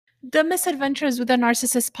The Misadventures with a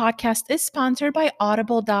Narcissist podcast is sponsored by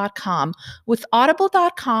Audible.com. With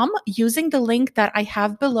Audible.com, using the link that I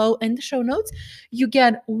have below in the show notes, you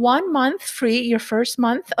get 1 month free. Your first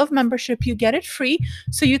month of membership, you get it free.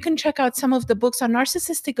 So you can check out some of the books on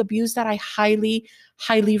narcissistic abuse that I highly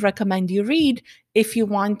recommend you read if you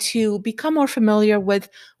want to become more familiar with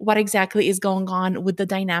what exactly is going on with the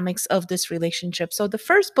dynamics of this relationship. So the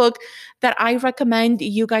first book that I recommend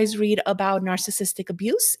you guys read about narcissistic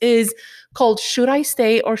abuse is called Should I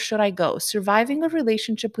Stay or Should I Go? Surviving a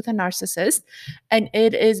Relationship with a Narcissist. And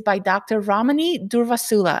it is by Dr. Ramani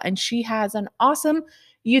Durvasula. And she has an awesome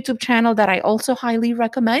YouTube channel that I also highly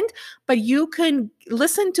recommend. But you can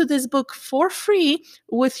listen to this book for free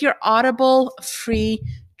with your Audible free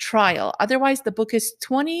trial. Otherwise, the book is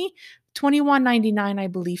 $21.99, I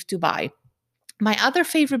believe, to buy. My other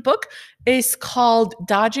favorite book is called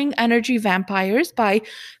Dodging Energy Vampires by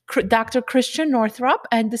Dr. Christian Northrup.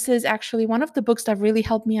 And this is actually one of the books that really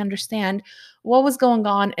helped me understand what was going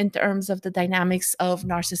on in terms of the dynamics of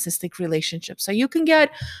narcissistic relationships. So you can get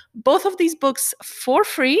both of these books for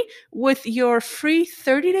free with your free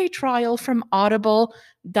 30-day trial from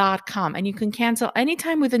audible.com. And you can cancel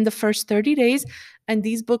anytime within the first 30 days. And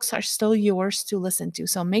these books are still yours to listen to.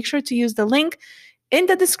 So make sure to use the link in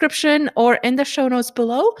the description or in the show notes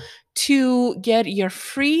below to get your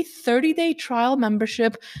free 30-day trial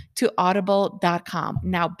membership to audible.com.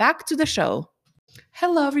 Now back to the show.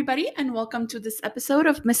 Hello, everybody, and welcome to this episode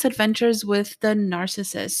of Misadventures with the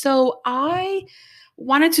Narcissist. So I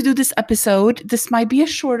wanted to do this episode. This might be a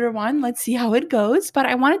shorter one. Let's see how it goes. But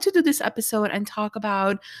I wanted to do this episode and talk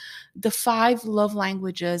about the 5 love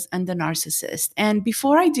languages and the narcissist. And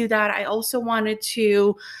before I do that, I also wanted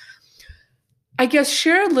to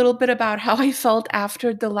share a little bit about how I felt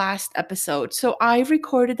after the last episode. So I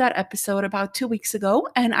recorded that episode about 2 weeks ago,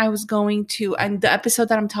 and and the episode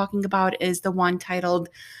that I'm talking about is the one titled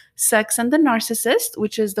Sex and the Narcissist,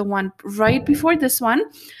 which is the one right before this one.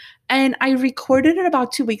 And I recorded it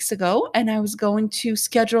about 2 weeks ago, and I was going to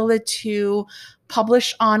schedule it to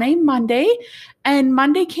publish on a Monday. And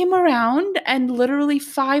Monday came around, and literally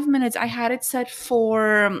 5 minutes, I had it set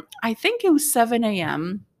for, I think it was 7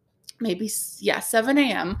 a.m. 7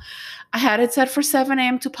 a.m. I had it set for 7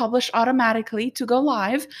 a.m. to publish automatically, to go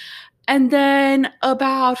live. And then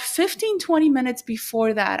about 15-20 minutes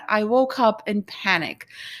before that, I woke up in panic.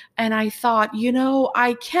 And I thought,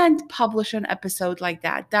 I can't publish an episode like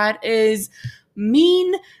that. That is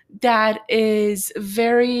mean. That is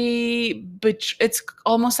it's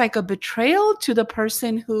almost like a betrayal to the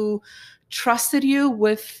person who trusted you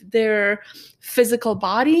with their physical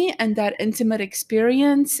body and that intimate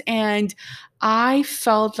experience. And I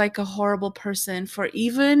felt like a horrible person for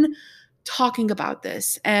even talking about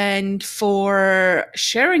this and for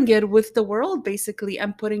sharing it with the world, basically,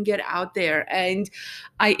 and putting it out there. And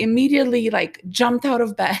I immediately jumped out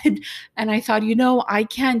of bed and I thought, I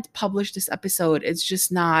can't publish this episode. It's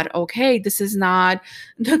just not okay. This is not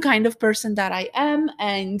the kind of person that I am.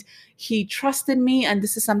 And he trusted me. And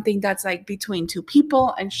this is something that's between 2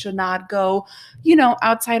 people and should not go,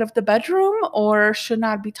 outside of the bedroom or should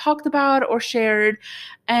not be talked about or shared.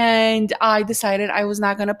 And I decided I was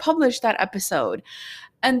not going to publish that episode.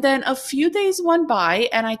 And then a few days went by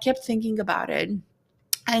and I kept thinking about it.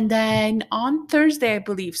 And then on Thursday, I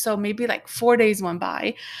believe, so maybe 4 days went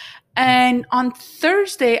by. And on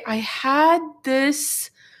Thursday, I had this,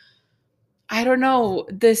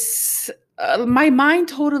 my mind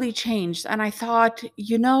totally changed. And I thought,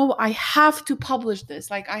 I have to publish this.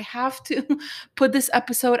 I have to put this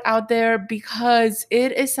episode out there because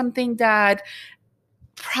it is something that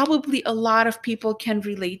probably a lot of people can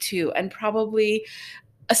relate to, and probably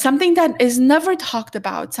something that is never talked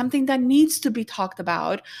about, something that needs to be talked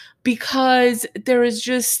about, because there is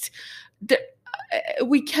just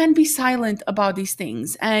we can be silent about these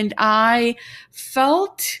things. And I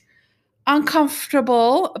felt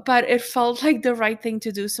uncomfortable, but it felt like the right thing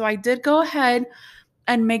to do. So I did go ahead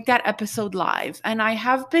and make that episode live. And I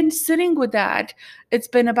have been sitting with that. It's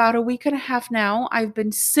been about a week and a half now. I've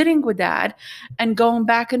been sitting with that and going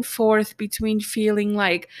back and forth between feeling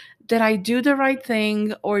like, did I do the right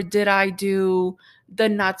thing or did I do the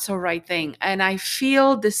not so right thing? And I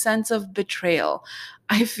feel the sense of betrayal.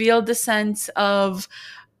 I feel the sense of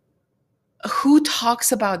who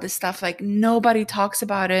talks about this stuff? Nobody talks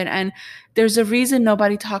about it. And there's a reason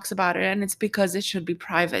nobody talks about it. And it's because it should be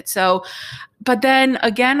private. So, but then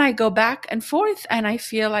again, I go back and forth and I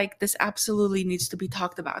feel like this absolutely needs to be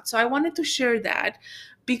talked about. So I wanted to share that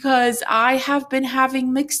because I have been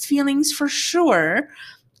having mixed feelings for sure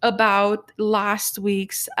about last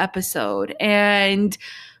week's episode. And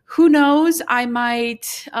Who knows? I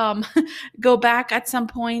might go back at some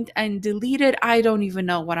point and delete it. I don't even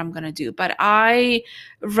know what I'm going to do. But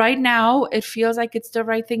right now, it feels like it's the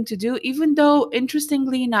right thing to do, even though,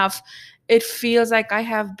 interestingly enough, it feels like I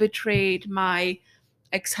have betrayed my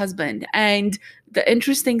ex-husband. And the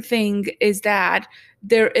interesting thing is that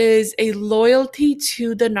there is a loyalty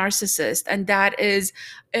to the narcissist, and that is,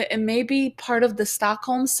 it may be part of the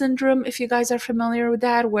Stockholm syndrome, if you guys are familiar with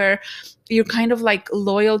that, where you're kind of like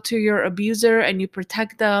loyal to your abuser and you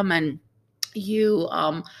protect them, and you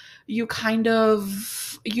kind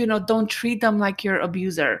of, don't treat them like your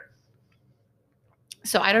abuser.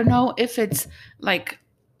 So I don't know if it's like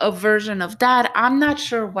a version of that. I'm not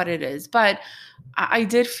sure what it is, but I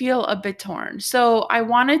did feel a bit torn. So I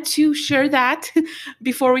wanted to share that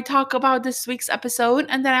before we talk about this week's episode.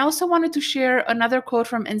 And then I also wanted to share another quote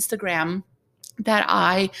from Instagram that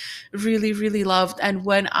I really, really loved. And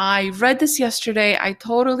when I read this yesterday, I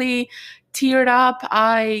totally teared up.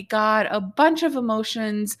 I got a bunch of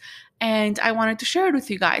emotions and I wanted to share it with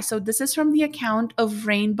you guys. So this is from the account of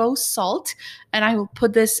Rainbow Salt, and I will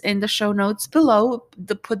put this in the show notes below,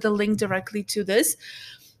 put the link directly to this.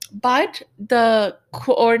 But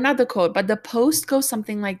or not the quote, but the post goes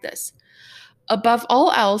something like this. Above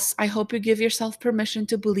all else, I hope you give yourself permission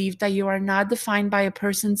to believe that you are not defined by a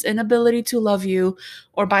person's inability to love you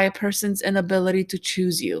or by a person's inability to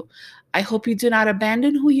choose you. I hope you do not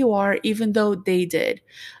abandon who you are, even though they did.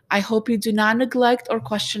 I hope you do not neglect or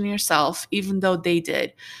question yourself, even though they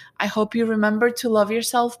did. I hope you remember to love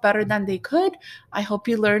yourself better than they could. I hope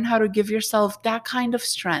you learn how to give yourself that kind of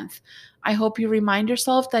strength. I hope you remind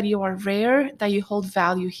yourself that you are rare, that you hold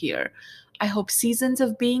value here. I hope seasons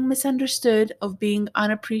of being misunderstood, of being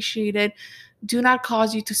unappreciated, do not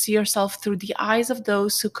cause you to see yourself through the eyes of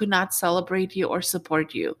those who could not celebrate you or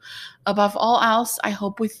support you. Above all else, I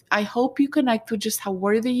hope you connect with just how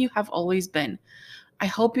worthy you have always been. I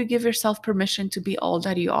hope you give yourself permission to be all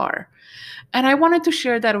that you are. And I wanted to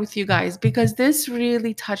share that with you guys because this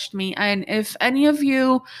really touched me. And if any of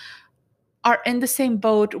you are in the same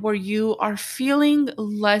boat where you are feeling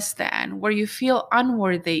less than, where you feel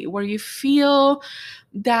unworthy, where you feel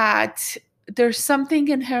that there's something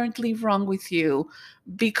inherently wrong with you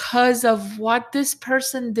because of what this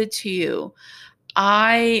person did to you,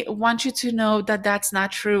 I want you to know that that's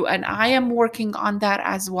not true. And I am working on that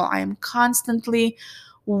as well. I am constantly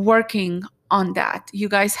working on that. You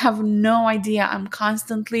guys have no idea. I'm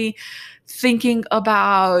constantly thinking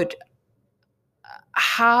about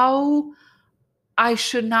how I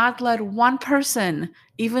should not let one person,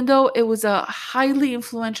 even though it was a highly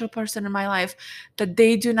influential person in my life, that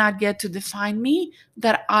they do not get to define me,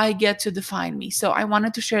 that I get to define me. So I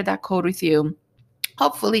wanted to share that quote with you,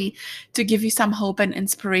 hopefully to give you some hope and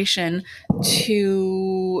inspiration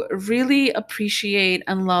to really appreciate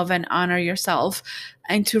and love and honor yourself,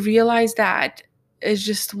 and to realize that it's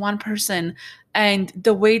just one person, and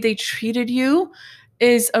the way they treated you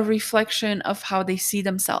is a reflection of how they see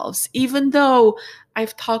themselves. Even though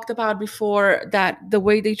I've talked about before that the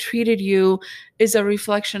way they treated you is a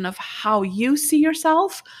reflection of how you see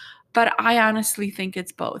yourself, but I honestly think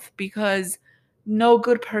it's both, because no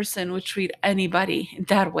good person would treat anybody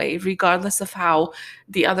that way, regardless of how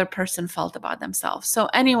the other person felt about themselves. So,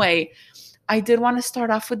 anyway, I did want to start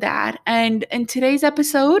off with that. And in today's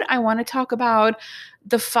episode, I want to talk about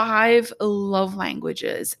the 5 love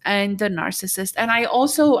languages and the narcissist. And I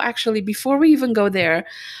also, actually, before we even go there,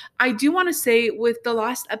 I do want to say, with the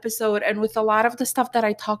last episode and with a lot of the stuff that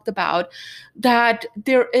I talked about, that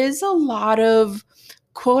there is a lot of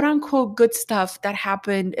quote unquote good stuff that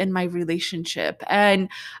happened in my relationship. And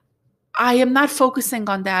I am not focusing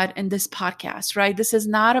on that in this podcast, right? This is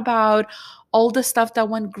not about all the stuff that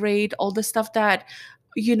went great, all the stuff that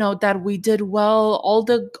that we did well,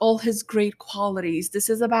 all his great qualities. This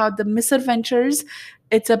is about the misadventures.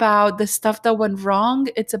 It's about the stuff that went wrong.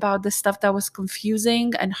 It's about the stuff that was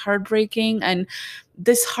confusing and heartbreaking and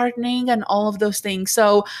disheartening and all of those things.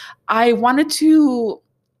 So I wanted to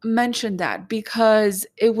mention that because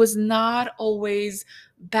it was not always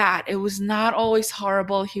bad. It was not always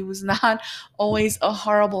horrible. He was not always a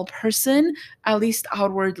horrible person, at least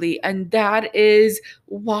outwardly. And that is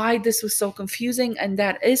why this was so confusing. And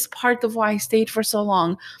that is part of why I stayed for so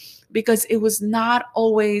long, because it was not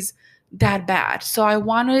always that bad. So I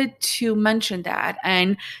wanted to mention that,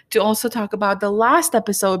 and to also talk about the last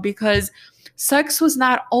episode, because sex was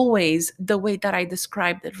not always the way that I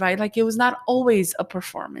described it, right? Like, it was not always a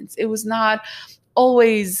performance. It was not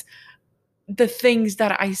always the things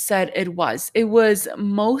that I said it was. It was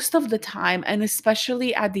most of the time, and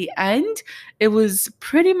especially at the end, it was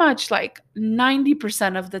pretty much like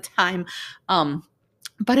 90% of the time,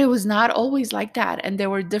 but it was not always like that. And there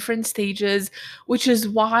were different stages, which is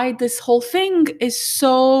why this whole thing is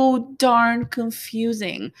so darn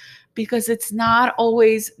confusing, because it's not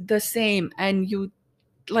always the same. And you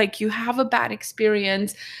have a bad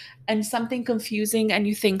experience and something confusing, and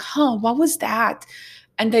you think, huh, what was that?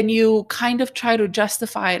 And then you kind of try to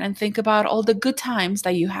justify it and think about all the good times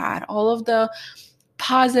that you had, all of the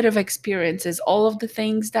positive experiences, all of the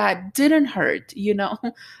things that didn't hurt,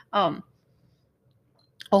 um,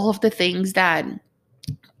 all of the things that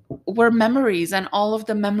were memories, and all of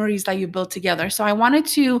the memories that you built together. So I wanted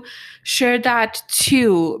to share that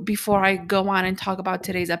too before I go on and talk about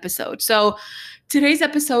today's episode. So today's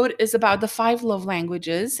episode is about the 5 love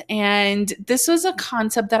languages, and this was a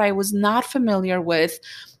concept that I was not familiar with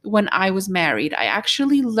when I was married. I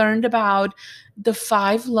actually learned about the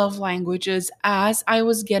 5 love languages as I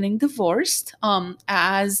was getting divorced,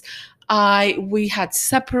 as I we had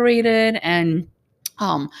separated, and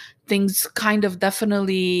um things kind of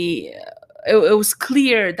definitely, it was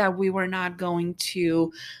clear that we were not going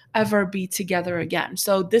to ever be together again.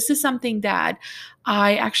 So this is something that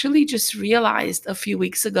I actually just realized a few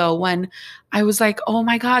weeks ago, when I was like, oh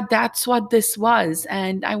my God, that's what this was.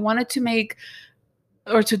 And I wanted to make,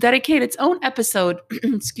 or to dedicate its own episode,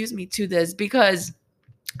 excuse me, to this, because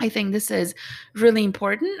I think this is really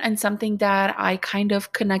important and something that I kind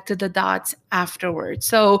of connected the dots afterwards.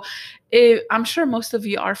 So, I'm sure most of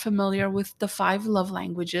you are familiar with the 5 love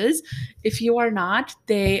languages. If you are not,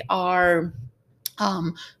 they are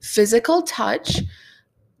physical touch,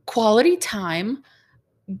 quality time,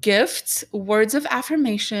 gifts, words of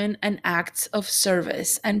affirmation, and acts of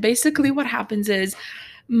service. And basically, what happens is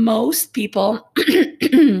most people,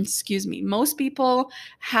 excuse me, most people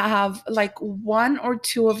have like one or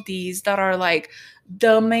two of these that are like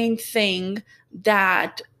the main thing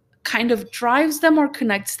that kind of drives them or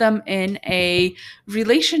connects them in a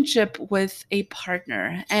relationship with a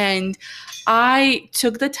partner. And I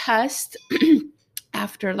took the test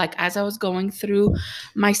after, like, as I was going through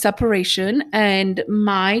my separation, and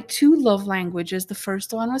my 2 love languages, the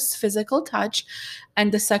first one was physical touch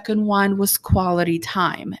and the second one was quality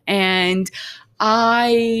time. And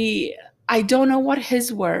I don't know what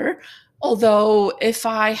his were, although if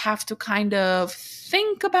I have to kind of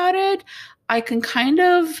think about it, I can kind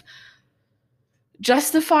of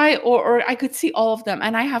justify, or I could see all of them.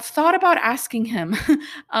 And I have thought about asking him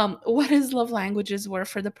what his love languages were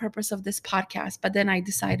for the purpose of this podcast. But then I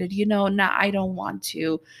decided, nah, I don't want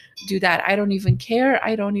to do that. I don't even care.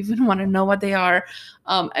 I don't even want to know what they are.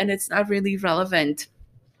 And it's not really relevant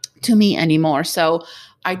to me anymore. So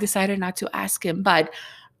I decided not to ask him. But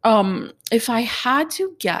if I had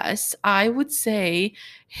to guess, I would say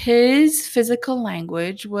his physical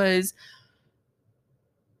language was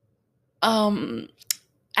um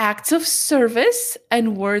acts of service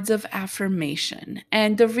and words of affirmation.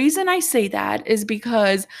 And the reason I say that is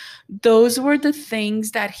because those were the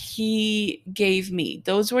things that he gave me.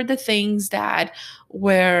 Those were the things that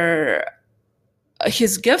were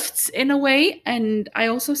his gifts in a way. And I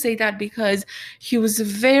also say that because he was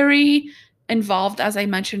very involved, as I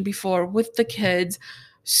mentioned before, with the kids,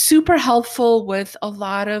 super helpful with a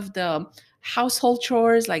lot of the household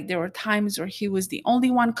chores. Like, there were times where he was the only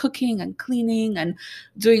one cooking and cleaning and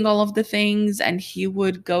doing all of the things, and he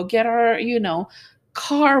would go get our,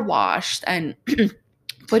 car washed and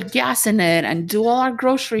put gas in it and do all our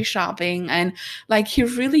grocery shopping. And like, he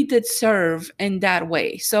really did serve in that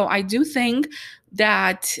way. So I do think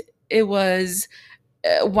that it was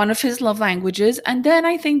one of his love languages. And then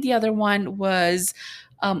I think the other one was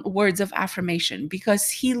words of affirmation, because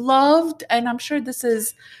he loved, and I'm sure this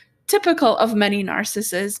is typical of many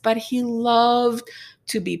narcissists, but he loved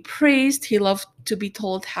to be praised. He loved to be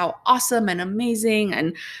told how awesome and amazing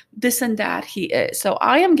and this and that he is. So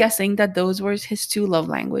I am guessing that those were his 2 love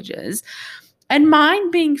languages. And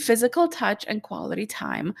mine, being physical touch and quality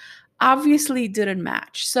time, obviously didn't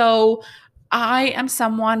match. So I am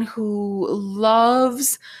someone who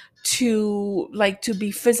loves to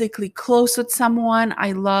be physically close with someone.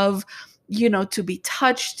 I love, to be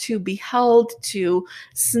touched, to be held, to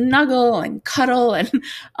snuggle and cuddle, and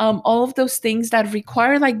all of those things that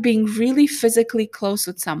require like being really physically close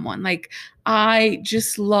with someone. Like, I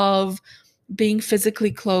just love being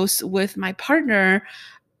physically close with my partner.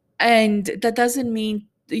 And that doesn't mean,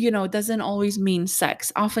 doesn't always mean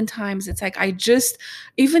sex. Oftentimes it's like,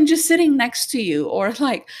 even just sitting next to you, or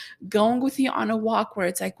like going with you on a walk, where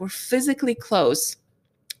it's like we're physically close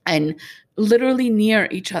and literally near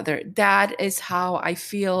each other. That is how I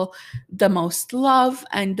feel the most love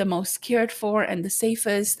and the most cared for and the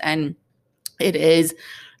safest. And it is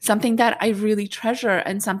something that I really treasure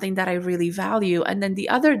and something that I really value. And then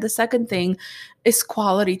the second thing is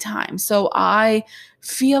quality time. So I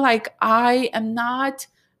feel like I am not,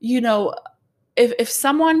 if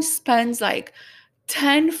someone spends like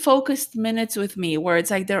 10 focused minutes with me where it's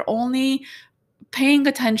like they're only paying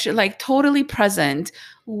attention, like totally present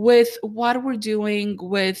with what we're doing,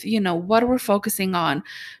 with, what we're focusing on.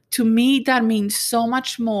 To me, that means so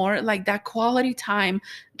much more. Like that quality time,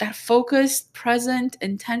 that focused, present,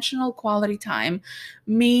 intentional quality time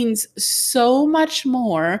means so much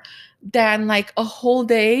more than like a whole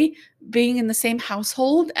day being in the same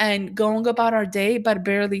household and going about our day, but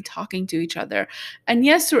barely talking to each other. And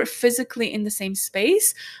yes, we're physically in the same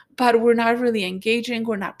space, but we're not really engaging,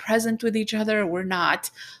 we're not present with each other, we're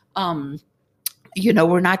not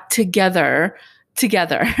we're not together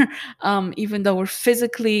even though we're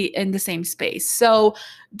physically in the same space. So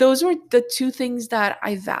those were the two things that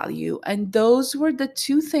I value, and those were the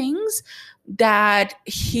two things that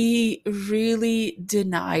he really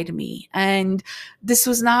denied me. And this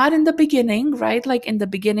was not in the beginning, right? Like in the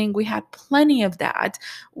beginning we had plenty of that.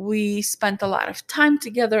 We spent a lot of time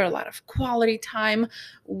together, a lot of quality time.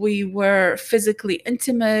 We were physically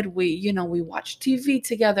intimate. We watched TV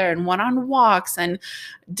together and went on walks and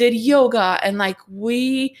did yoga, and like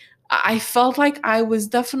I felt like I was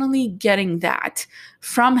definitely getting that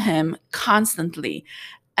from him constantly.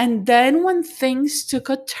 And then when things took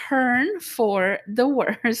a turn for the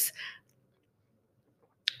worse,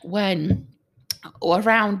 when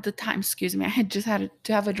around the time, excuse me, I had just had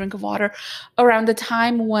to have a drink of water, around the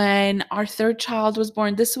time when our third child was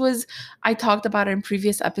born. This was, I talked about it in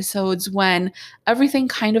previous episodes, when everything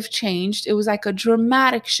kind of changed. It was like a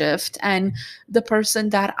dramatic shift, and the person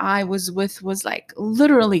that I was with was like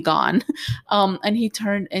literally gone. And he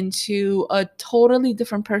turned into a totally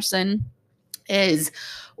different person. Is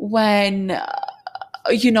when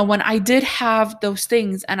when I did have those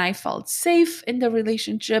things and I felt safe in the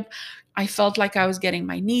relationship, I felt like I was getting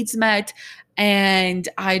my needs met, and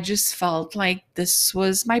I just felt like this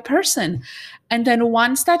was my person. And then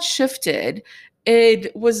once that shifted,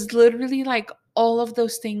 it was literally like all of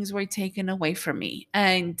those things were taken away from me.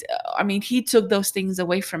 And I mean, he took those things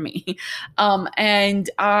away from me. And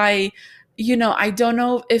I don't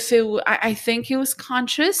know if I think it was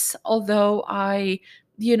conscious, although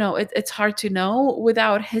it's hard to know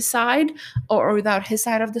without his side, or without his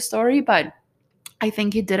side of the story, but I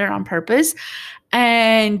think he did it on purpose.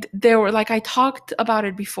 And there were, like I talked about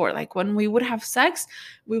it before, like when we would have sex,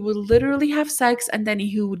 we would literally have sex and then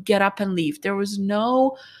he would get up and leave. There was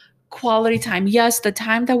no quality time. Yes, the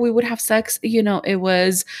time that we would have sex,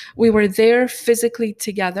 we were there physically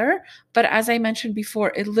together. But as I mentioned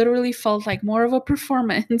before, it literally felt like more of a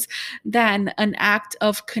performance than an act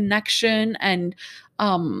of connection and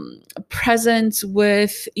presence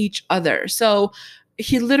with each other. So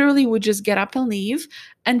he literally would just get up and leave,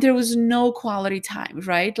 and there was no quality time,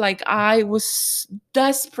 right? Like I was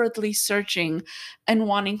desperately searching and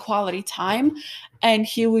wanting quality time, and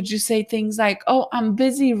he would just say things like, "Oh, I'm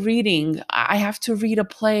busy reading. I have to read a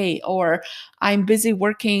play," or "I'm busy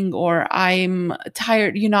working," or "I'm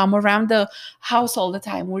tired. I'm around the house all the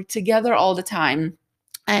time. We're together all the time,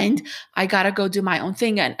 and I gotta go do my own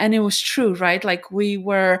thing." And it was true, right? Like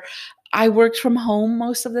I worked from home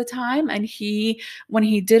most of the time, and when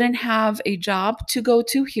he didn't have a job to go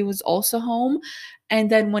to, he was also home. And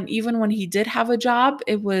then even when he did have a job,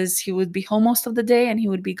 he would be home most of the day and he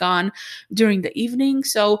would be gone during the evening.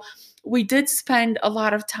 So we did spend a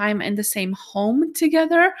lot of time in the same home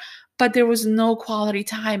together, but there was no quality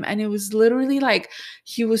time. And it was literally like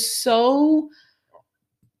he was so,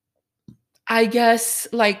 I guess,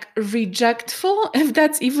 like rejectful, if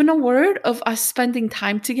that's even a word, of us spending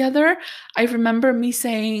time together. I remember me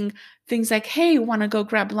saying things like, "Hey, want to go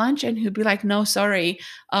grab lunch?" And he'd be like, "No, sorry.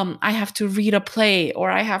 I have to read a play,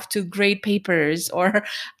 or I have to grade papers, or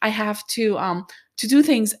I have to do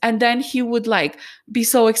things." And then he would like be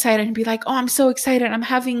so excited and be like, "Oh, I'm so excited. I'm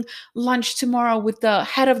having lunch tomorrow with the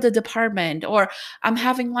head of the department," or "I'm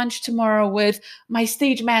having lunch tomorrow with my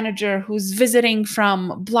stage manager who's visiting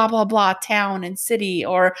from blah blah blah town and city,"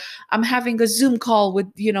 or "I'm having a Zoom call with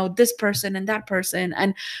this person and that person."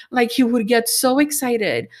 And like he would get so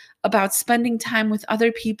excited about spending time with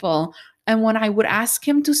other people, and when I would ask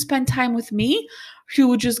him to spend time with me, he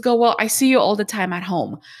would just go, "Well, I see you all the time at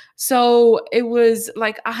home." So it was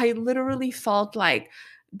like I literally felt like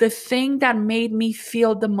the thing that made me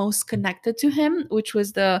feel the most connected to him, which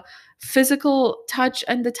was the physical touch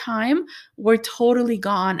and the time, were totally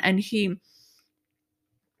gone. And he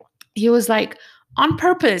was like on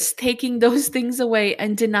purpose taking those things away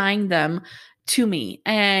and denying them to me.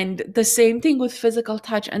 And the same thing with physical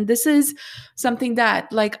touch. And this is something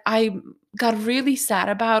that like I got really sad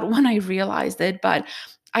about when I realized it. But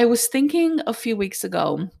I was thinking a few weeks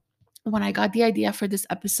ago when I got the idea for this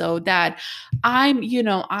episode that I'm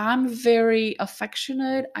very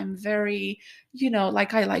affectionate. I'm very,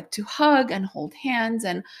 like I like to hug and hold hands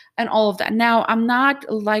and all of that. Now, I'm not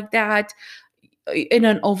like that in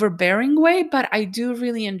an overbearing way, but I do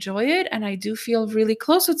really enjoy it and I do feel really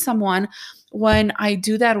close with someone when I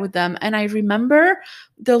do that with them. And I remember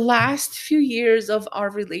the last few years of our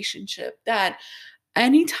relationship that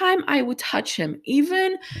anytime I would touch him,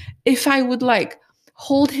 even if I would like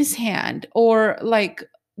hold his hand or like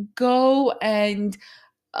go and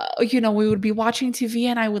we would be watching TV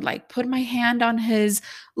and I would like put my hand on his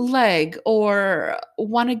leg or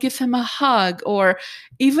want to give him a hug, or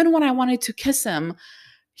even when I wanted to kiss him,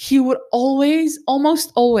 he would always,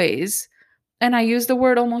 almost always, and I use the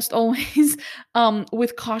word almost always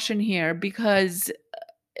with caution here, because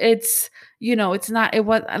it's not, it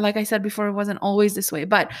was, like I said before, it wasn't always this way,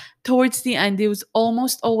 but towards the end, it was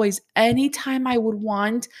almost always anytime I would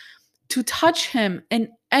want to touch him in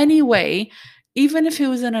any way, even if it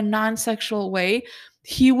was in a non-sexual way,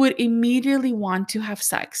 he would immediately want to have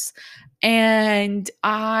sex. And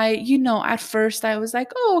at first I was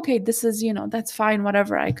like, oh, okay, this is, that's fine,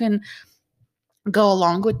 whatever. I can go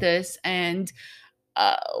along with this. And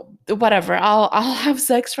uh whatever, I'll have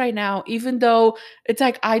sex right now, even though it's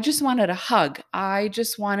like I just wanted a hug, I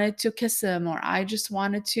just wanted to kiss him, or I just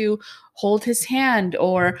wanted to hold his hand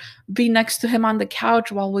or be next to him on the couch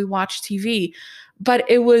while we watch TV. But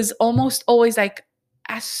it was almost always like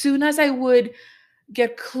as soon as I would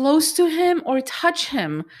get close to him or touch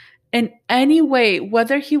him in any way,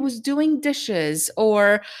 whether he was doing dishes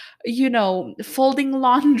or, folding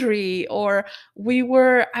laundry, or we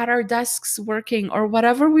were at our desks working, or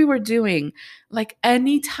whatever we were doing, like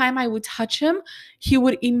anytime I would touch him, he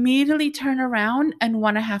would immediately turn around and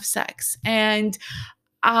want to have sex. And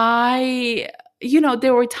I,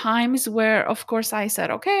 there were times where, of course, I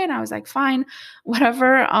said, okay. And I was like, fine,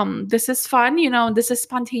 whatever. This is fun. This is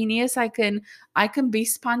spontaneous. I can be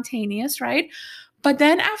spontaneous. Right. But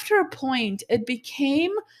then after a point, it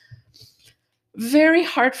became very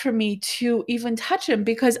hard for me to even touch him,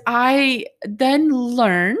 because I then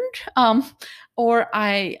learned, or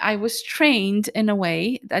I was trained in a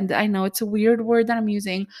way, and I know it's a weird word that I'm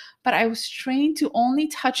using, but I was trained to only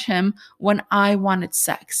touch him when I wanted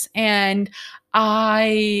sex. And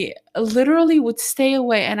I literally would stay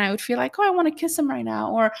away and I would feel like, oh, I want to kiss him right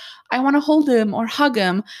now, or I want to hold him or hug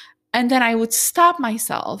him. And then I would stop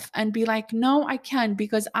myself and be like, no, I can't,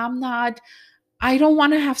 because I don't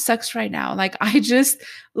want to have sex right now. Like, I just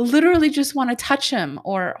literally just want to touch him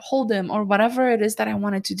or hold him or whatever it is that I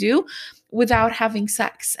wanted to do without having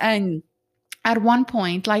sex. And at one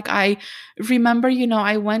point, like, I remember,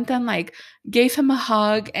 I went and like gave him a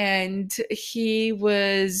hug, and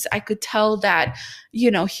I could tell that,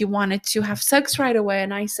 he wanted to have sex right away.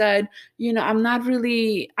 And I said, I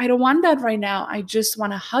don't want that right now. I just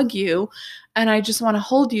want to hug you and I just want to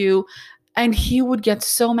hold you. And he would get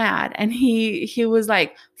so mad, and he was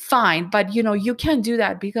like, fine, but you can't do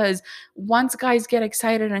that, because once guys get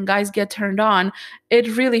excited and guys get turned on,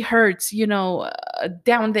 it really hurts,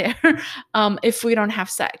 down there, if we don't have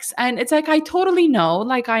sex. And it's like, I totally know,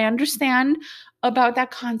 like, I understand about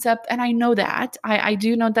that concept, and I know that I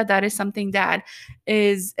do know that that is something that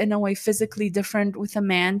is in a way physically different with a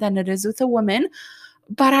man than it is with a woman.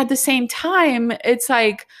 But at the same time, it's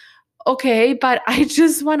like, okay, but I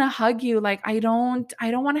just want to hug you. Like, I don't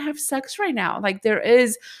want to have sex right now. Like, there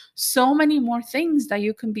is so many more things that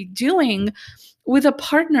you can be doing with a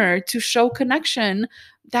partner to show connection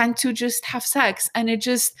than to just have sex. And it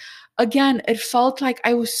just, again, it felt like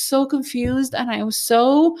I was so confused and I was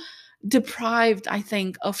so deprived, I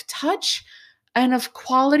think, of touch and of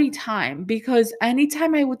quality time, because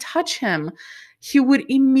anytime I would touch him, he would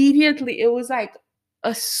immediately, it was like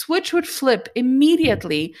a switch would flip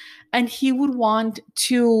immediately, and he would want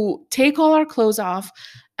to take all our clothes off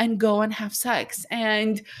and go and have sex.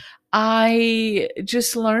 And I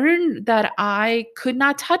just learned that I could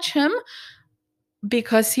not touch him,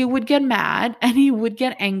 because he would get mad and he would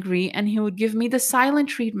get angry and he would give me the silent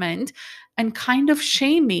treatment and kind of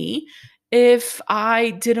shame me if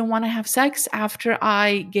I didn't want to have sex after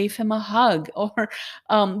I gave him a hug, or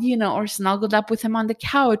or snuggled up with him on the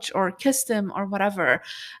couch or kissed him or whatever.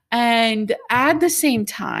 And at the same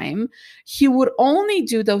time, he would only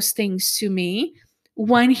do those things to me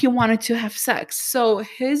when he wanted to have sex. So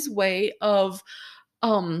his way of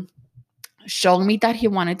um showing me that he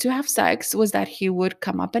wanted to have sex was that he would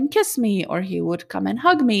come up and kiss me, or he would come and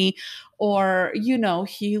hug me, or,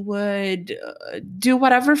 he would do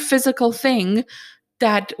whatever physical thing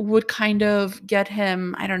that would kind of get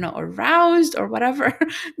him, I don't know, aroused or whatever.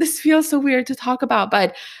 This feels so weird to talk about,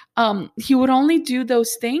 but he would only do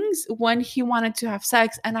those things when he wanted to have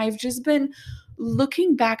sex. And I've just been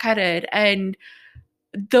looking back at it, and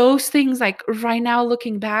those things, like right now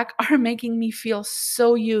looking back, are making me feel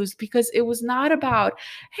so used, because it was not about,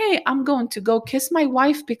 hey, I'm going to go kiss my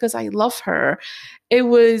wife because I love her. It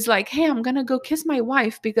was like, hey, I'm going to go kiss my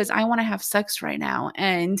wife because I want to have sex right now.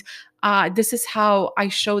 And this is how I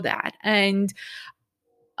show that. And,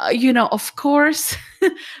 of course,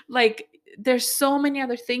 like there's so many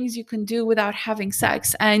other things you can do without having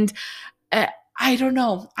sex. And uh, I don't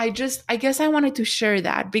know. I guess I wanted to share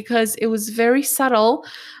that because it was very subtle,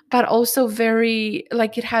 but also very,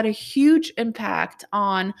 like, it had a huge impact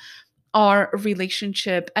on our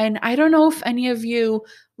relationship. And I don't know if any of you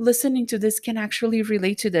listening to this can actually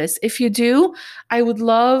relate to this. If you do, I would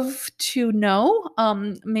love to know.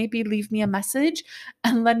 Maybe leave me a message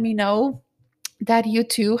and let me know that you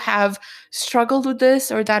too have struggled with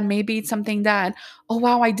this, or that maybe it's something that, oh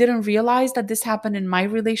wow, I didn't realize that this happened in my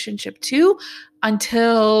relationship too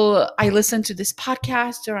until I listened to this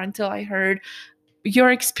podcast, or until I heard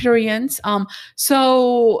your experience.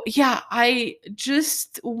 So yeah, I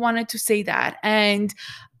just wanted to say that. And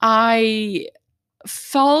I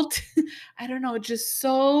felt I don't know, just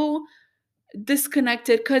so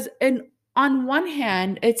disconnected, because in on one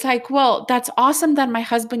hand it's like, well, that's awesome that my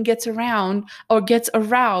husband gets around or gets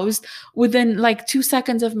aroused within like 2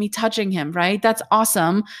 seconds of me touching him, right? That's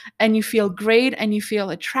awesome. And you feel great, and you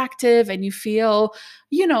feel attractive, and you feel,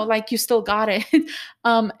 like you still got it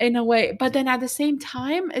in a way. But then at the same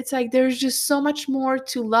time, it's like there's just so much more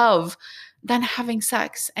to love than having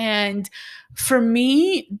sex. And for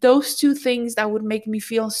me, those two things that would make me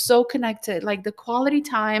feel so connected, like the quality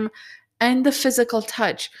time and the physical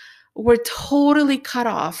touch, were totally cut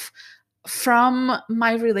off from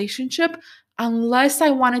my relationship unless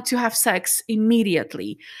I wanted to have sex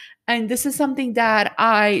immediately. And this is something that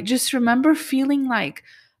I just remember feeling like,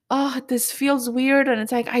 oh, this feels weird. And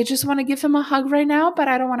it's like, I just want to give him a hug right now, but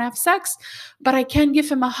I don't want to have sex. But I can't give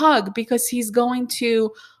him a hug because he's going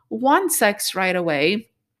to want sex right away.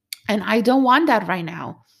 And I don't want that right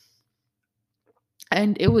now.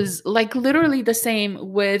 And it was like literally the same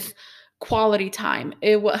with quality time.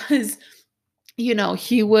 It was,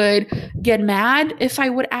 he would get mad if I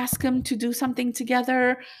would ask him to do something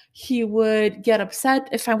together. He would get upset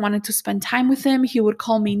if I wanted to spend time with him. He would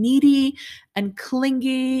call me needy and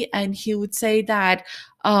clingy, and he would say that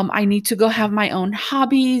I need to go have my own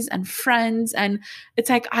hobbies and friends. And it's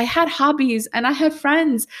like, I had hobbies and I had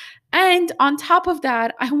friends. And on top of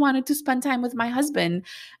that, I wanted to spend time with my husband.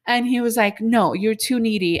 And he was like, no, you're too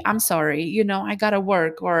needy. I'm sorry. I got to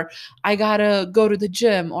work, or I got to go to the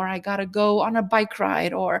gym, or I got to go on a bike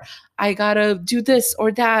ride, or I got to do this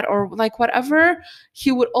or that, or like whatever.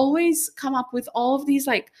 He would always come up with all of these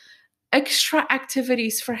like extra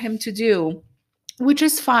activities for him to do, which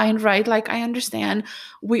is fine, right? Like, I understand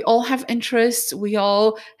we all have interests, we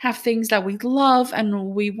all have things that we love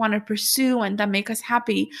and we want to pursue and that make us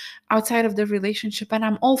happy outside of the relationship. And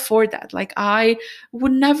I'm all for that. Like, I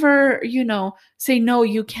would never, say, no,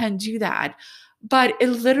 you can't do that. But it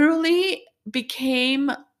literally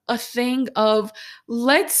became a thing of,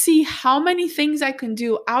 let's see how many things I can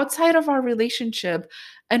do outside of our relationship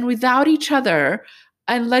and without each other,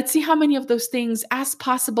 and let's see how many of those things as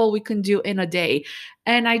possible we can do in a day.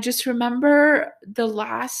 And I just remember the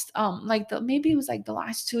last like the maybe it was like the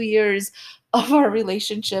last 2 years of our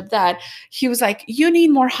relationship, that he was like, you need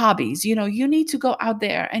more hobbies, you need to go out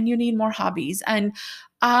there and you need more hobbies. And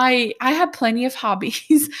I had plenty of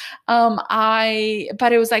hobbies. But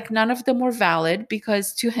it was like none of them were valid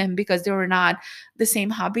because they were not the same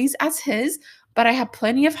hobbies as his. But I had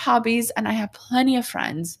plenty of hobbies and I had plenty of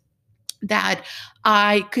friends that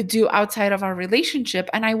I could do outside of our relationship.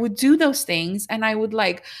 And I would do those things, and I would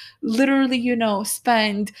like literally,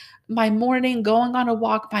 spend my morning going on a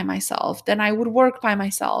walk by myself. Then I would work by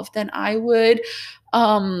myself. Then I would,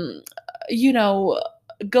 um, you know,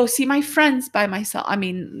 go see my friends by myself. I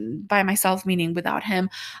mean, by myself, meaning without him.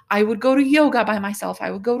 I would go to yoga by myself.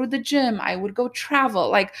 I would go to the gym. I would go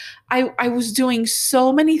travel. Like, I was doing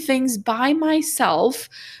so many things by myself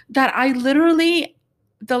that I literally,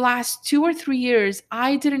 the last 2 or 3 years,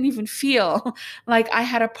 I didn't even feel like I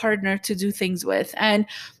had a partner to do things with. And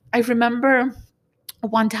I remember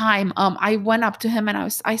one time I went up to him and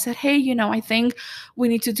I said, hey, I think we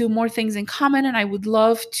need to do more things in common, and I would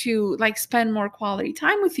love to like spend more quality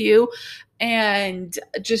time with you. and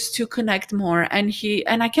just to connect more. And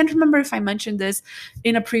I can't remember if I mentioned this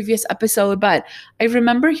in a previous episode, but I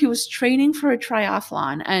remember he was training for a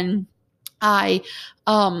triathlon, and I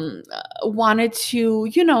wanted to,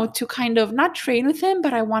 to kind of not train with him,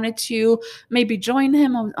 but I wanted to maybe join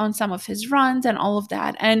him on some of his runs and all of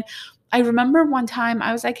that. And I remember one time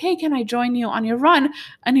I was like, hey, can I join you on your run?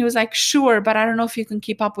 And he was like, sure, but I don't know if you can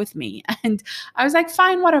keep up with me. And I was like,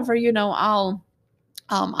 fine, whatever,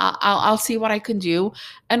 I'll see what I can do.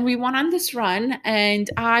 And we went on this run, and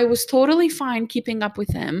I was totally fine keeping up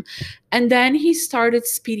with him. And then he started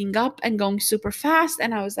speeding up and going super fast.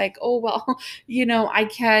 And I was like, oh, well, I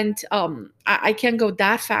can't go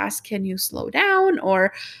that fast. Can you slow down?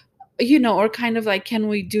 Or kind of like, can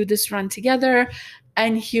we do this run together?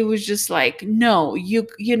 And he was just like, no,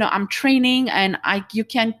 I'm training, and you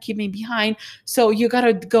can't keep me behind. So you got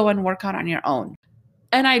to go and work out on your own.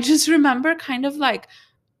 And I just remember kind of like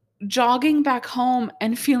jogging back home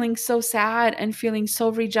and feeling so sad and feeling so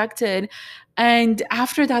rejected. And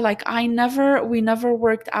after that, like we never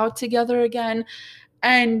worked out together again.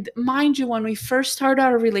 And mind you, when we first started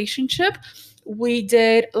our relationship, we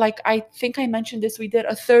did, like, I think I mentioned this, we did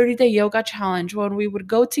a 30-day yoga challenge when we would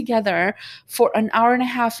go together for an hour and a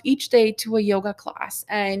half each day to a yoga class.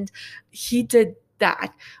 And he did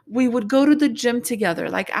that. We would go to the gym together.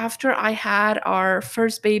 Like after I had our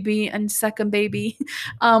first baby and second baby,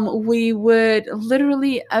 we would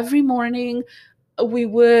literally every morning we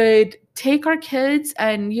would take our kids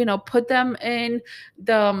and put them in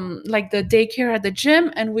the daycare at the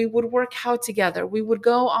gym, and we would work out together. We would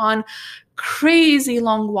go on crazy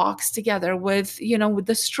long walks together with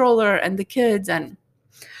the stroller and the kids, and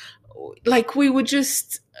like we would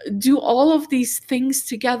just do all of these things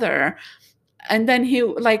together. And then he,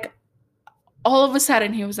 like, all of a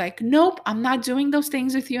sudden he was like, nope, I'm not doing those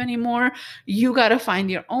things with you anymore. You got to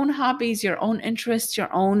find your own hobbies, your own interests,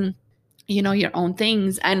 your own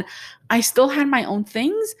things. And I still had my own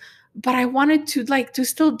things, but I wanted to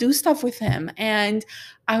still do stuff with him. And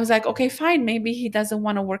I was like, okay, fine, maybe he doesn't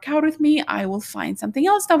want to work out with me. I will find something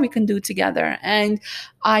else that we can do together. And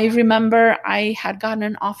I remember I had gotten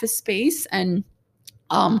an office space, and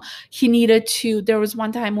there was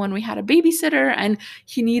one time when we had a babysitter, and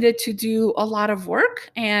he needed to do a lot of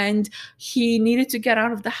work, and he needed to get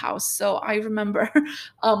out of the house. So I remember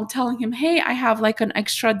telling him, hey, I have like an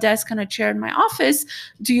extra desk and a chair in my office.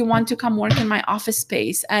 Do you want to come work in my office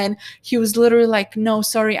space? And he was literally like, no,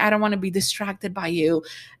 sorry, I don't want to be distracted by you.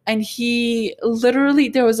 And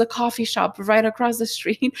there was a coffee shop right across the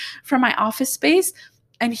street from my office space.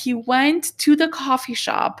 And he went to the coffee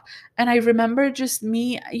shop, and I remember just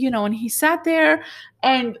me, and he sat there.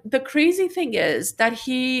 And the crazy thing is that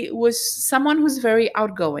he was someone who's very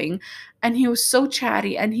outgoing, and he was so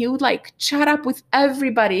chatty, and he would like chat up with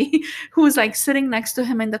everybody who was like sitting next to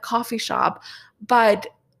him in the coffee shop. But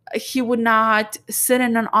he would not sit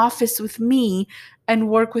in an office with me and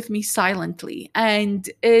work with me silently. And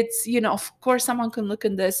it's, of course someone can look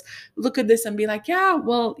at this and be like, yeah,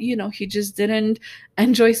 well, he just didn't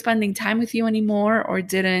enjoy spending time with you anymore, or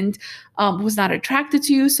was not attracted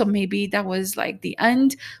to you. So maybe that was like the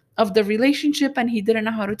end of the relationship, and he didn't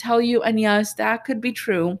know how to tell you. And yes, that could be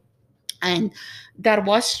true. And that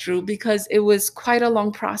was true, because it was quite a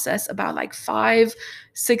long process, about like 5,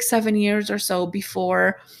 6, 7 years or so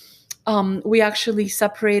before we actually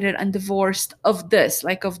separated and divorced of this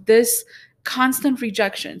constant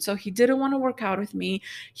rejection. So he didn't want to work out with me.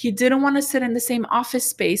 He didn't want to sit in the same office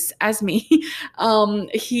space as me.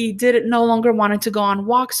 He no longer wanted to go on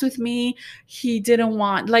walks with me. He didn't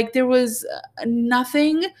want, there was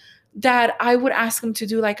nothing that I would ask him to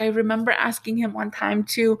do. Like I remember asking him one time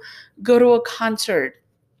to go to a concert,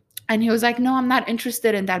 and he was like, no, I'm not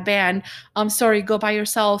interested in that band. I'm sorry, go by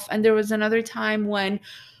yourself. And there was another time when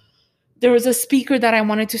there was a speaker that I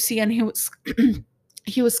wanted to see, and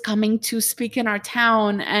he was coming to speak in our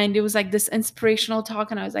town, and it was like this inspirational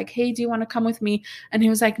talk. And I was like, hey, do you want to come with me? And he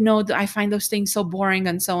was like, no, I find those things so boring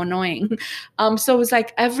and so annoying. So it was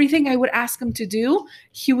like everything I would ask him to do,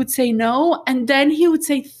 he would say no. And then he would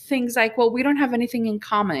say things like, well, we don't have anything in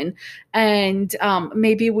common, and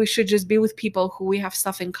maybe we should just be with people who we have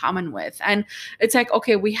stuff in common with. And it's like,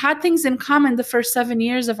 okay, we had things in common the first 7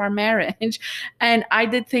 years of our marriage, and I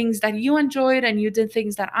did things that you enjoyed, and you did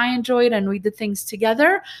things that I enjoyed, and we did things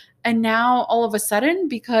together. And now all of a sudden,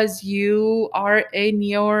 because you are in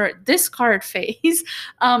your discard phase,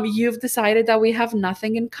 you've decided that we have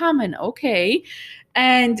nothing in common. Okay.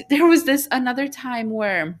 And there was another time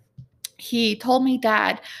where he told me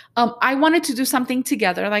that I wanted to do something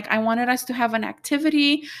together. Like I wanted us to have an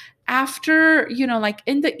activity after, like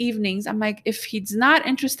in the evenings, I'm like, if he's not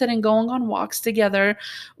interested in going on walks together,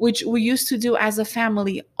 which we used to do as a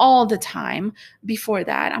family all the time before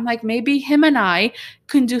that, I'm like, maybe him and I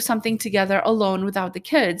can do something together alone without the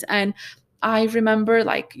kids. And I remember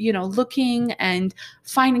like, looking and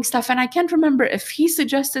finding stuff. And I can't remember if he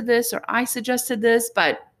suggested this or I suggested this,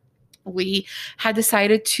 but we had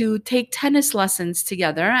decided to take tennis lessons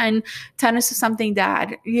together. And tennis was something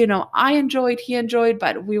that, I enjoyed, he enjoyed,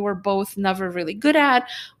 but we were both never really good at.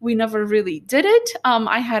 We never really did it.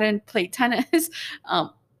 I hadn't played tennis.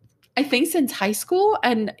 I think since high school,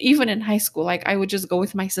 and even in high school, like I would just go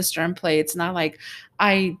with my sister and play. It's not like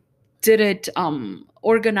I did it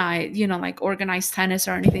organized tennis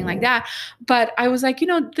or anything like that. But I was like,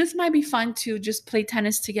 this might be fun to just play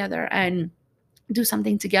tennis together and do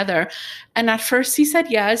something together. And at first he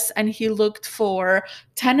said yes, and he looked for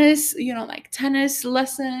tennis, like tennis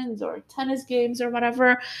lessons or tennis games or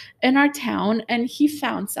whatever in our town, and he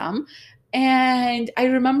found some. And I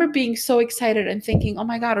remember being so excited and thinking, oh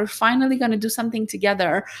my God, we're finally going to do something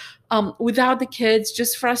together without the kids,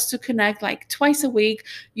 just for us to connect like twice a week.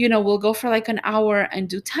 We'll go for like an hour and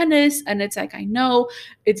do tennis. And it's like, I know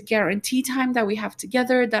it's guaranteed time that we have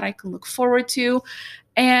together that I can look forward to.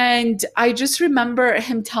 And I just remember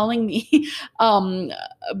him telling me,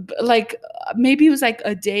 like maybe it was like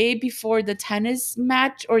a day before the tennis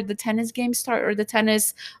match or the tennis game start or the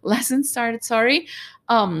tennis lesson started. Sorry.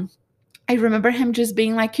 I remember him just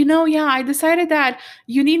being like, yeah, I decided that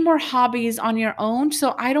you need more hobbies on your own.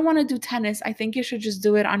 So I don't want to do tennis. I think you should just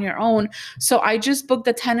do it on your own. So I just booked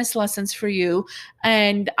the tennis lessons for you,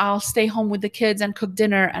 and I'll stay home with the kids and cook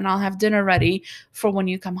dinner, and I'll have dinner ready for when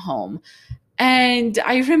you come home. And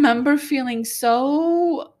I remember feeling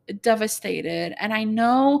so devastated. And I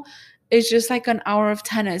know it's just like an hour of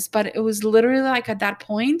tennis, but it was literally like at that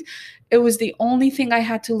point, it was the only thing I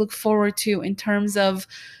had to look forward to in terms of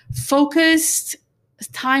focused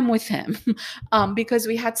time with him. Because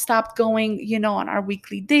we had stopped going, on our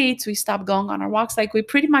weekly dates. We stopped going on our walks. Like we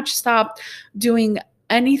pretty much stopped doing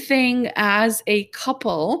anything as a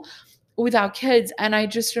couple without kids. And I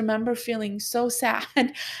just remember feeling so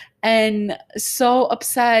sad and so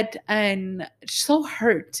upset and so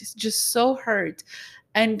hurt, just so hurt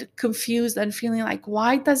and confused and feeling like,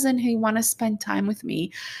 why doesn't he want to spend time with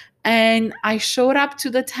me? And I showed up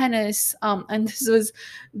to the tennis, and this was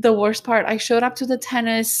the worst part. I showed up to the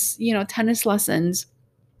tennis, tennis lessons,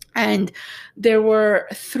 and there were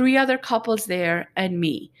 3 other couples there and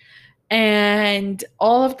me. And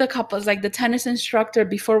all of the couples, like the tennis instructor,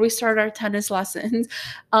 before we started our tennis lessons,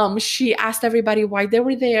 she asked everybody why they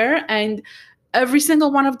were there. And every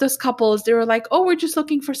single one of those couples, they were like, oh, we're just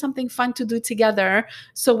looking for something fun to do together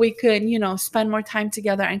so we could, spend more time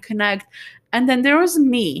together and connect. And then there was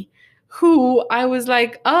me, who I was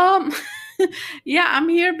like, yeah, I'm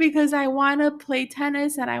here because I want to play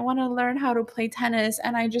tennis and I want to learn how to play tennis.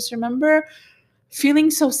 And I just remember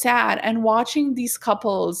feeling so sad and watching these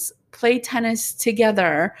couples play tennis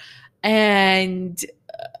together and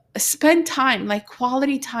spend time, like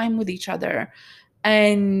quality time with each other.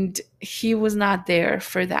 And he was not there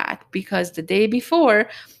for that because the day before,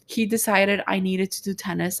 he decided I needed to do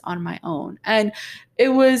tennis on my own. And it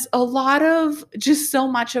was a lot of just so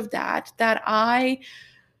much of that I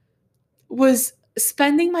was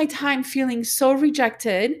spending my time feeling so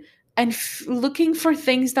rejected and looking for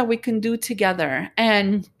things that we can do together.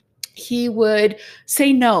 And he would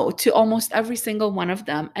say no to almost every single one of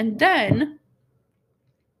them. And then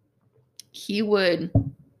he would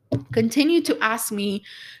continue to ask me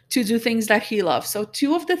to do things that he loved. So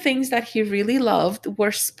 2 of the things that he really loved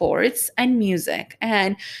were sports and music.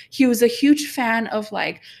 And he was a huge fan of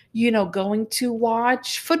like, going to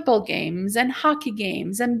watch football games and hockey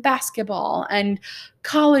games and basketball and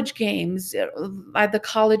college games at the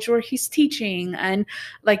college where he's teaching. And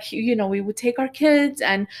like, we would take our kids,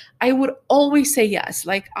 and I would always say yes.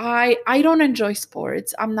 Like I don't enjoy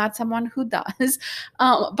sports. I'm not someone who does.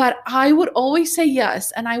 But I would always say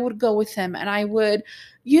yes, and I would go with him, and I would,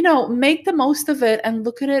 make the most of it and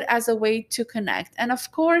look at it as a way to connect. And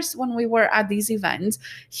of course, when we were at these events,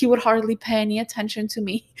 he would hardly pay any attention to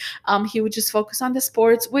me. He would just focus on the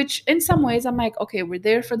sports, which in some ways I'm like, okay, we're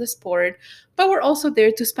there for the sport, but we're also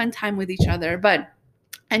there to spend time with each other. But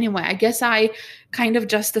anyway, I guess I kind of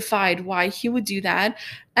justified why he would do that.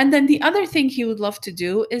 And then the other thing he would love to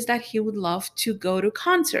do is that he would love to go to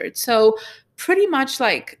concerts. So pretty much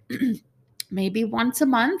like maybe once a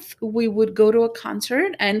month we would go to a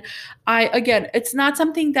concert. And again, it's not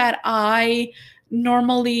something that I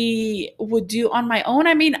normally would do on my own.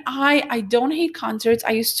 I mean, I don't hate concerts.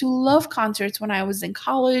 I used to love concerts when I was in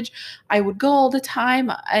college. I would go all the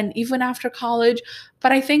time and even after college.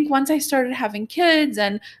 But I think once I started having kids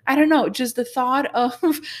and I don't know, just the thought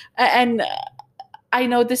of and I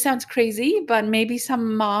know this sounds crazy, but maybe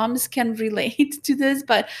some moms can relate to this.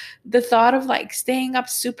 But the thought of like staying up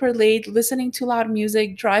super late, listening to loud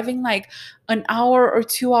music, driving like an hour or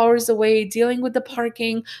 2 hours away, dealing with the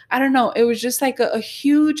parking, I don't know. It was just like a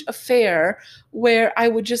huge affair where I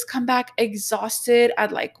would just come back exhausted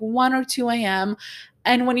at like 1 or 2 a.m.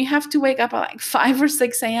 And when you have to wake up at like 5 or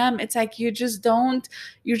 6 a.m., it's like you're just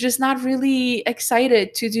not really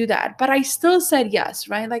excited to do that. But I still said yes,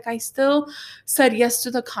 right? Like I still said yes to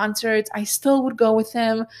the concerts. I still would go with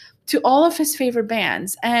him to all of his favorite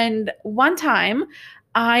bands. And one time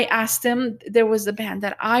I asked him, there was a band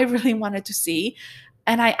that I really wanted to see.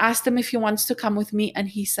 And I asked him if he wants to come with me, and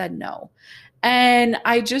he said no. And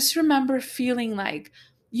I just remember feeling like,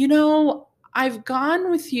 you know, I've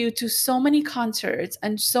gone with you to so many concerts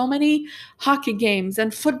and so many hockey games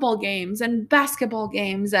and football games and basketball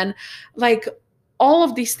games and like all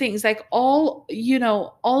of these things, like all,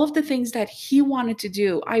 all of the things that he wanted to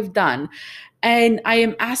do, I've done. And I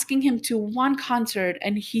am asking him to one concert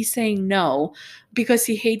and he's saying no because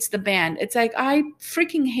he hates the band. It's like I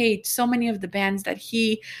freaking hate so many of the bands that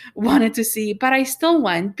he wanted to see, but I still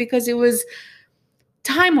went because it was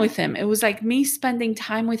time with him. It was like me spending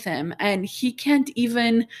time with him, and he can't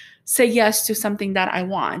even say yes to something that I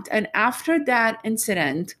want. And after that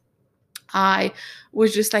incident, I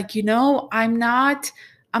was just like, I'm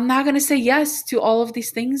not going to say yes to all of these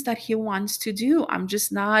things that he wants to do. I'm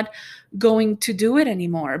just not going to do it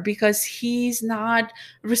anymore because he's not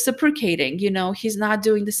reciprocating, he's not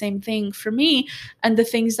doing the same thing for me and the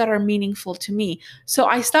things that are meaningful to me. So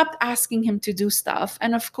I stopped asking him to do stuff.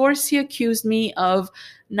 And of course, he accused me of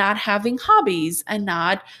not having hobbies and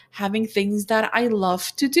not having things that I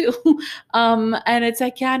love to do. And it's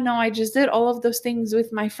like, yeah, no, I just did all of those things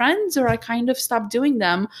with my friends, or I kind of stopped doing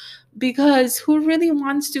them because who really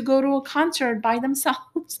wants to go to a concert by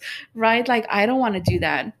themselves, right? Like, I don't want to do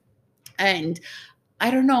that. And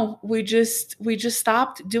I don't know, we just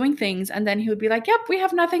stopped doing things. And then he would be like, yep, we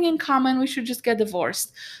have nothing in common. We should just get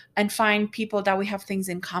divorced and find people that we have things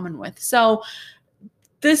in common with. So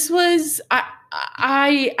this was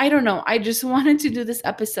I don't know. I just wanted to do this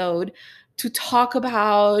episode to talk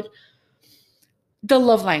about the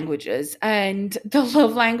love languages, and the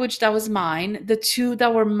love language that was mine, the two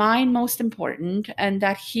that were mine most important, and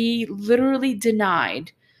that he literally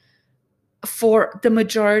denied for the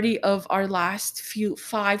majority of our last few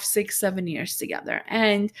 5, 6, 7 years together.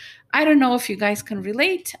 And I don't know if you guys can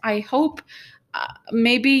relate. I hope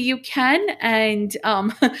maybe you can, and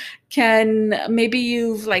can maybe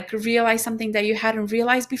you've like realized something that you hadn't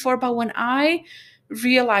realized before. But when I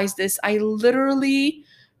realized this, I literally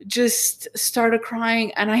just started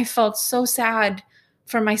crying, and I felt so sad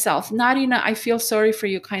for myself. Not in a I feel sorry for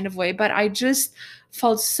you kind of way, but I just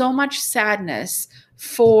felt so much sadness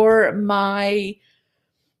for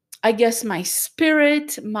I guess my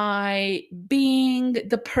spirit, my being,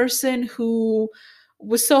 the person who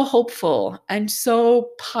was so hopeful and so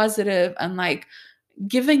positive and like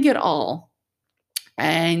giving it all.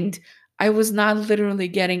 And I was not literally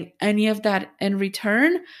getting any of that in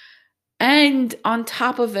return. And on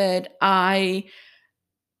top of it, I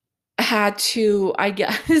had to, I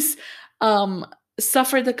guess, um,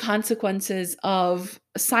 suffer the consequences of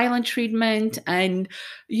silent treatment and,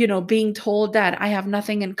 being told that I have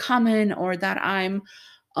nothing in common, or that I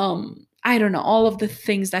don't know, all of the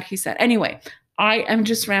things that he said. Anyway, I am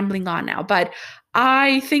just rambling on now, but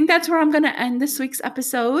I think that's where I'm going to end this week's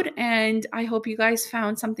episode. And I hope you guys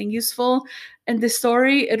found something useful in this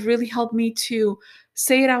story. It really helped me to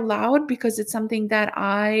say it out loud because it's something that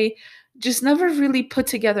I just never really put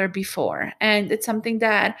together before. And it's something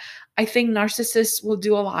that I think narcissists will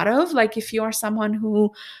do a lot of. Like, if you are someone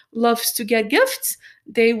who loves to get gifts,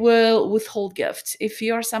 they will withhold gifts. If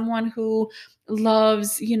you are someone who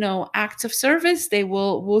loves, acts of service, they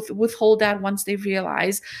will withhold that once they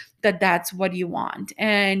realize that that's what you want.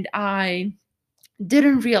 And I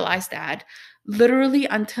didn't realize that literally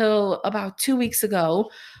until about 2 weeks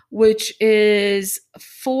ago, which is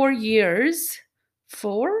 4 years,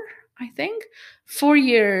 I think, 4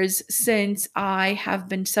 years since I have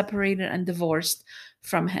been separated and divorced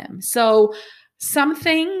from him. So some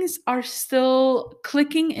things are still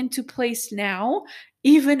clicking into place now,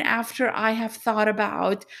 even after I have thought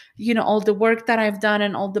about, all the work that I've done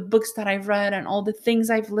and all the books that I've read and all the things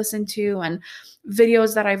I've listened to and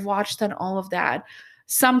videos that I've watched and all of that.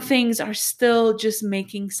 some things are still just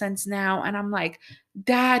making sense now. And I'm like,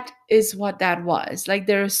 that is what that was. Like,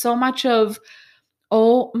 there is so much of,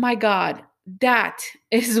 oh my God, that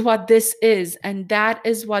is what this is. And that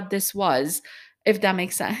is what this was, if that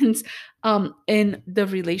makes sense, in the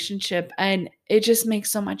relationship. And it just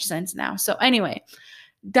makes so much sense now. So, anyway,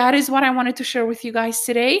 that is what I wanted to share with you guys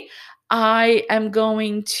today. I am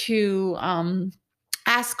going to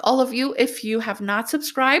ask all of you, if you have not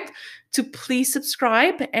subscribed, to please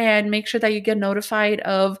subscribe and make sure that you get notified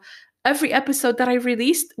of every episode that I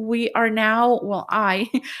released. We are now, well,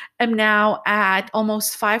 I am now at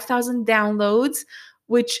almost 5,000 downloads,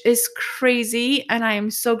 which is crazy. And I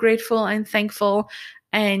am so grateful and thankful.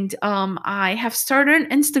 And I have started an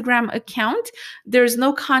Instagram account. There's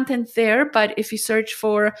no content there, but if you search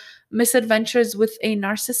for Misadventures with a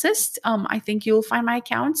Narcissist, I think you'll find my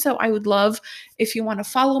account. So I would love if you want to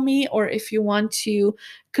follow me, or if you want to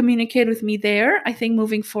communicate with me there. I think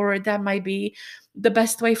moving forward, that might be the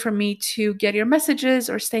best way for me to get your messages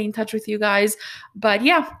or stay in touch with you guys. But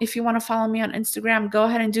yeah, if you want to follow me on Instagram, go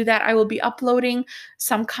ahead and do that. I will be uploading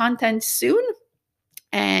some content soon.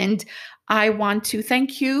 And I want to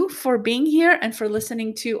thank you for being here and for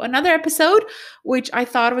listening to another episode, which I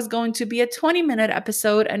thought was going to be a 20-minute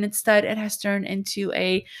episode. And instead, it has turned into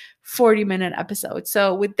a 40-minute episode.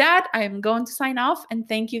 So with that, I am going to sign off, and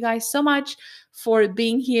thank you guys so much for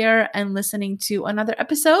being here and listening to another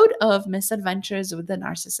episode of Misadventures with the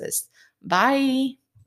Narcissist. Bye.